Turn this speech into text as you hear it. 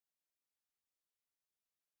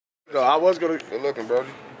No, I was gonna. Good looking, Brody.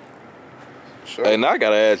 Sure. Hey, now I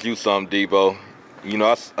gotta ask you something, Dbo. You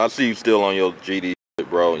know, I see you still on your GD shit,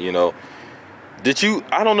 bro. You know, did you?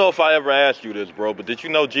 I don't know if I ever asked you this, bro, but did you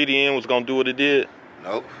know GDN was gonna do what it did?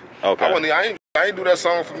 Nope. Okay. I ain't do that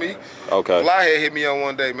song for me. Okay. Fly had hit me on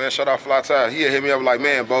one day, man. Shout out Fly Tide. He had hit me up like,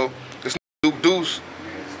 man, Bo, this Duke Deuce,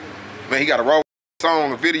 man, he got a raw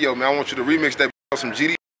song, a video, man. I want you to remix that with some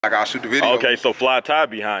GD. Like, I'll shoot the video. Okay, so Fly Tie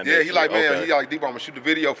behind it. Yeah, he like, man, he like, Dbo, I'm gonna shoot the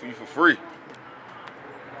video for you for free.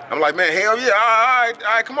 I'm like, man, hell yeah, all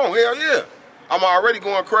right, come on, hell yeah. I'm already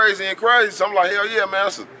going crazy, so I'm like, hell yeah, man.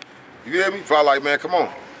 You hear me? Fly like, man, come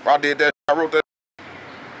on. I did that, I wrote that.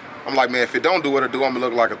 I'm like, man, if it don't do what it do, I'm gonna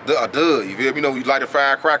look like a dud. You feel me? You know, you light a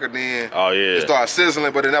firecracker, then it start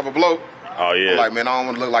sizzling, but it never blow. Oh yeah. I'm like, man, I don't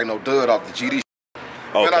want to look like no dud off the GD.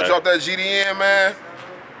 Okay. Man, I dropped that GDN, man.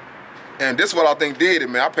 And this is what I think did it,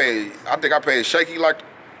 man. I think I paid Shaky like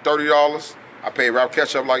 $30. I paid Rap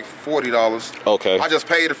Ketchup like $40. Okay. I just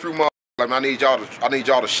paid a few months. Like, man, I need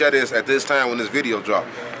y'all to share this at this time when this video drop.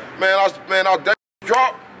 Man, I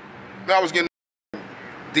dropped. Man, I was getting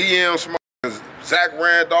DMs from Zach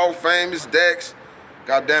Randolph, Famous, Dex,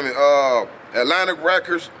 goddamn it, Atlantic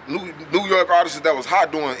Records, New York artists that was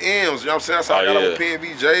hot doing M's. You know what I'm saying? That's how I got up with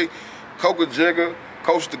PNVJ, Coca Jigger,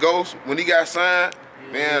 Coach the Ghost. When he got signed,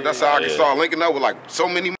 man, that's how I could start linking up with like so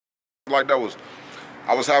many like that was.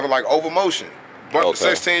 I was having like overmotion. But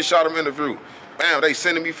 16 shot him interview. Bam, they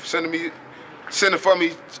sending for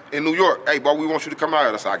me in New York. Hey, bro, we want you to come out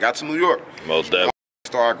here. I said, I got to New York. Most definitely.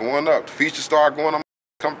 Started going up. The features started going up.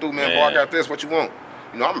 Come through, man. Boy, I got this. What you want?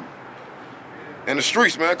 You know, I'm in the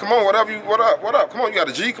streets, man. Come on, what up? Come on, you got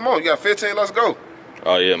a G. Come on, you got 15. Let's go.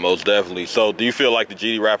 Oh yeah, most definitely. So, do you feel like the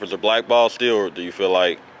GD rappers are blackballed still, or do you feel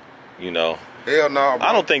like, you know? Hell no, bro.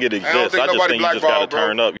 I don't think it exists. I just think you just gotta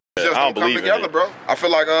turn up. I don't believe come together, bro. I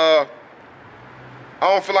feel like I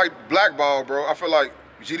don't feel like blackball, bro. I feel like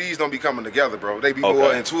GDs don't be coming together, bro. They be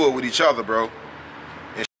more in tour with each other, bro,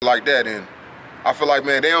 and shit like that. And I feel like,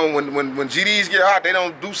 man, they don't when GDs get hot, they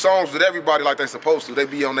don't do songs with everybody like they supposed to. They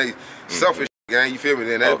be on they selfish gang. You feel me?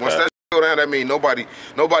 Then once that go down, that mean nobody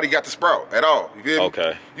got the sprout at all. You feel me?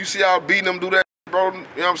 Okay. You see how beating them do that, bro? You know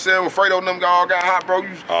what I'm saying? When Fredo and them all got hot, bro.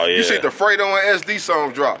 You see the Fredo and SD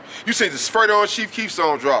song drop. You see the Fredo and Chief Keef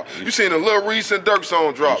song drop. You seen the Lil Reese and Durk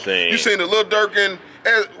song drop. You seen the Lil Durk and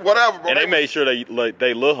whatever, bro. And they made sure they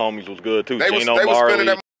little homies was good too. They was spinning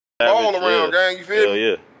that ball around, gang. You feel me?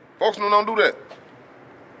 Yeah. Folks don't do that.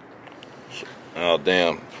 Oh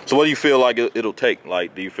damn. So what do you feel like it'll take?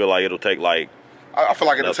 Like, do you feel like it'll take like? I feel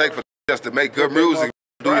like it'll take for just to make good music.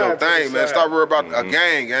 Do your thing, man. Stop worrying about a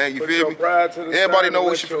gang. You feel me? Everybody know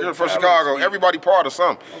we from Chicago. Everybody part of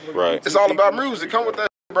something. Right. It's all about music. Come with that,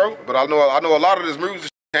 bro. But I know a lot of this music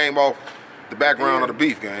came off the background of the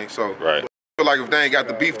beef, gang. So I feel like if they ain't got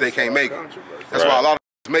the beef, they can't make it. That's why a lot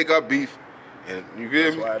of make up beef. And you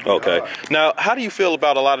feel me? Okay. Now, how do you feel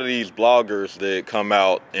about a lot of these bloggers that come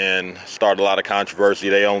out and start a lot of controversy?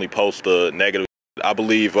 They only post the negative. I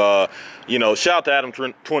believe, you know, shout out to Adam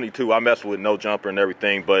 22. I messed with No Jumper and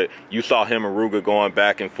everything, but you saw him and Ruger going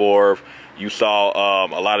back and forth. You saw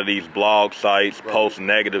a lot of these blog sites post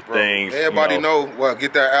negative things. Everybody know, well,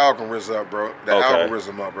 get that algorithm up, bro. That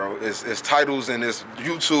algorithm up, bro. It's titles and it's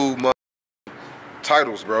YouTube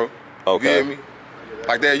titles, bro. You hear me?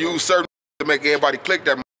 Like they use certain to make everybody click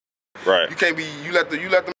that. Right. You can't be. You let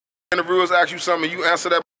the interviewers ask you something. You answer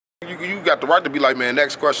that. You got the right to be like, man,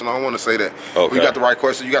 next question. I don't want to say that. Okay. You got the right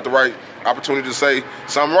question. You got the right opportunity to say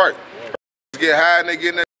something right. Get high and they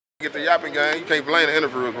get the yapping game. You can't blame the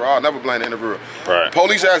interviewer, bro. I'll never blame the interviewer. Right.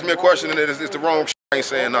 Police ask me a question and it's the wrong shit. I ain't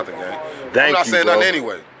saying nothing, gang. I'm not saying nothing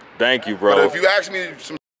anyway. Thank you, bro. But if you ask me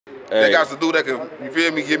some they got to do that, cause you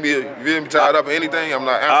feel me, tied up or anything, I'm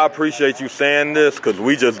not answering. I appreciate you saying this, because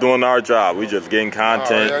we just doing our job. We just getting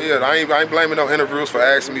content. I ain't blaming no interviewers for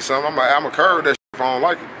asking me something. I'm a curve that shit if I don't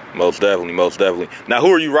like it. Most definitely, most definitely. Now,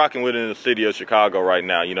 who are you rocking with in the city of Chicago right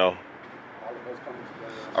now, you know?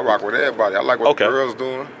 I rock with everybody. I like what the girls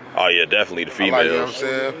doing. Oh, yeah, definitely the females. You know what I'm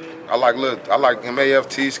saying? I like MAF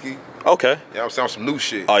T-Ski. Okay. You know what I'm saying? Some new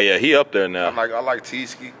shit. Oh, yeah, he up there now. I like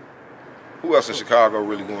T-Ski. Who else in Chicago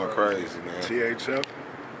really going crazy, man? THF.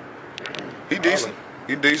 He decent.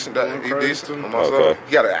 He decent. He decent.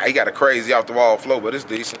 He got a crazy off the wall flow, but it's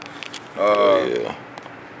decent. Yeah.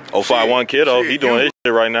 051 Kiddo, he doing his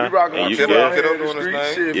shit right now. Kiddo doing his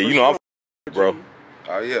thing. Yeah, you know I'm bro.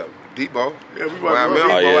 Oh yeah, Dbo. Yeah, we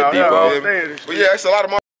Dbo. But yeah, it's a lot of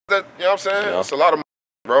money. That, you know what I'm saying? Yeah. It's a lot of money,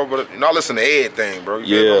 bro. But you know, I listen to everything, bro.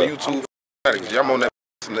 You on YouTube. I'm on that.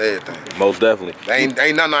 Everything. Most definitely. Ain't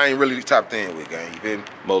nothing I ain't really tapped in with, gang. You feel me?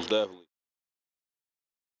 Most definitely.